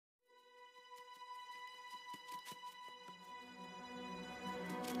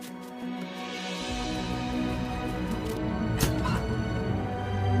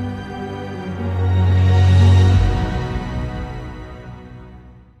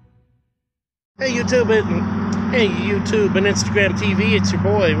Hey YouTube and Instagram TV, it's your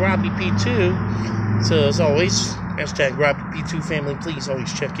boy Robbie P2. So as always, hashtag Robbie P2 family, please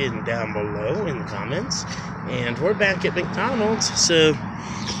always check in down below in the comments. And we're back at McDonald's, so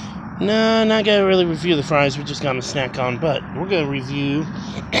no, not gonna really review the fries, we're just gonna snack on, but we're gonna review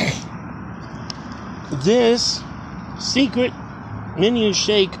this secret menu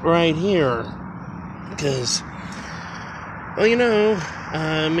shake right here. Because, well, you know,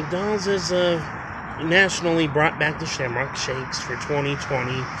 McDonald's has nationally brought back the Shamrock Shakes for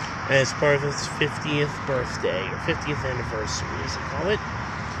 2020 as part of its 50th birthday, or 50th anniversary, as they call it.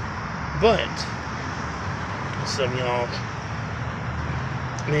 But some of y'all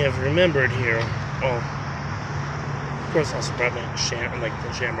may have remembered here, well, of course, also brought back the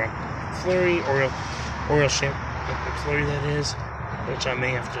Shamrock Flurry, Oreo Shamrock Flurry, that is, which I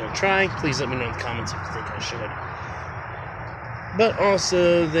may have to try. Please let me know in the comments if you think I should. But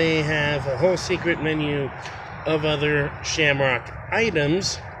also, they have a whole secret menu of other Shamrock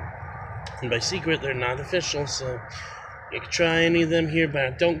items. And by secret, they're not official, so you can try any of them here, but I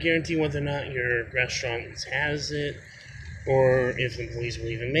don't guarantee whether or not your restaurant has it, or if employees will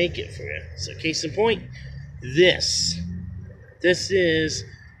even make it for you. So, case in point, this is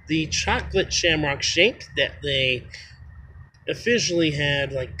the chocolate Shamrock Shake that they officially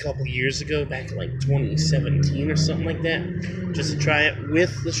had like a couple years ago, back in like 2017 or something like that, just to try it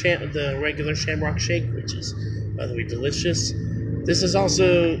with the regular Shamrock Shake, which is, by the way, delicious. This is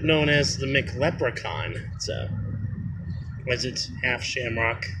also known as the McLeprechaun, so as it's half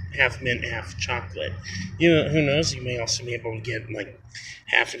Shamrock, half mint, half chocolate. You know, who knows? You may also be able to get like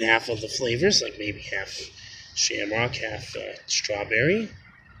half and half of the flavors, like maybe half Shamrock, half strawberry,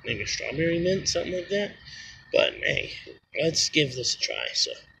 maybe strawberry mint, something like that. But hey, let's give this a try.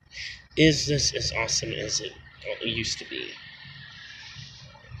 So, is this as awesome as it used to be?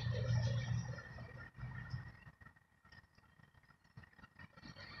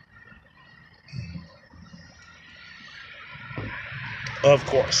 Of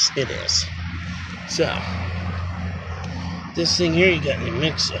course, it is. So, this thing here, you got a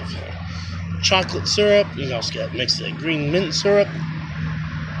mix of chocolate syrup. You also got a mix of green mint syrup.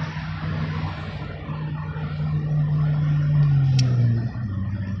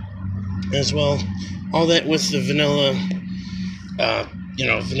 As well, all that with the vanilla,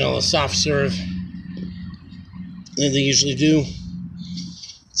 vanilla soft serve that they usually do.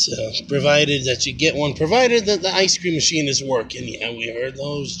 So, provided that you get one, provided that the ice cream machine is working. Yeah, we heard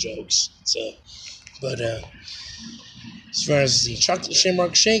those jokes. So, but as far as the chocolate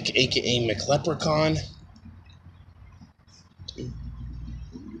Shamrock Shake, aka McLeprechaun,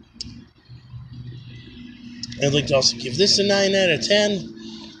 I'd like to also give this a 9 out of 10.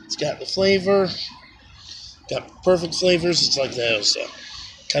 It's got the flavor, got perfect flavors. It's like those,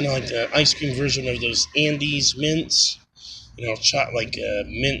 kind of like the ice cream version of those Andes mints, mint,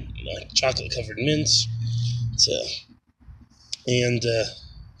 like chocolate covered mints. So, and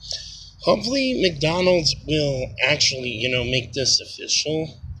hopefully McDonald's will actually, make this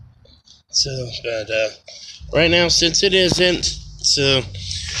official. So, but right now, since it isn't, so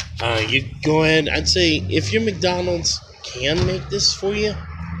you go ahead. I'd say if your McDonald's can make this for you,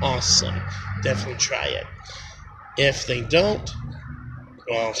 awesome. Definitely try it. If they don't,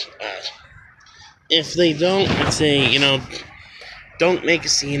 well, I'd say, don't make a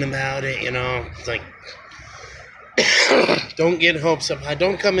scene about it, like, don't get hopes up high.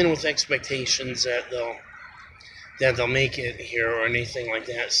 Don't come in with expectations that they'll make it here or anything like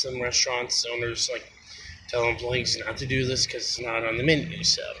that. Some restaurants owners, tell employees not to do this because it's not on the menu,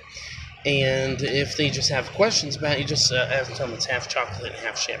 so. And if they just have questions about it, you just ask them it's half chocolate and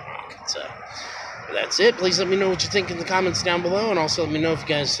half Shamrock. So that's it. Please let me know what you think in the comments down below, and also let me know if you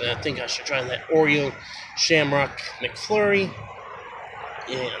guys think I should try that Oreo Shamrock McFlurry,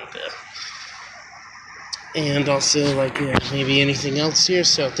 and also maybe anything else here.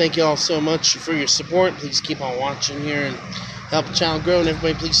 So thank you all so much for your support. Please keep on watching here and help the channel grow. And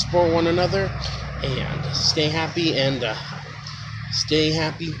everybody, please support one another and stay happy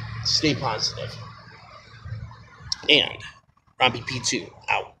stay positive. And Robbie P2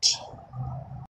 out.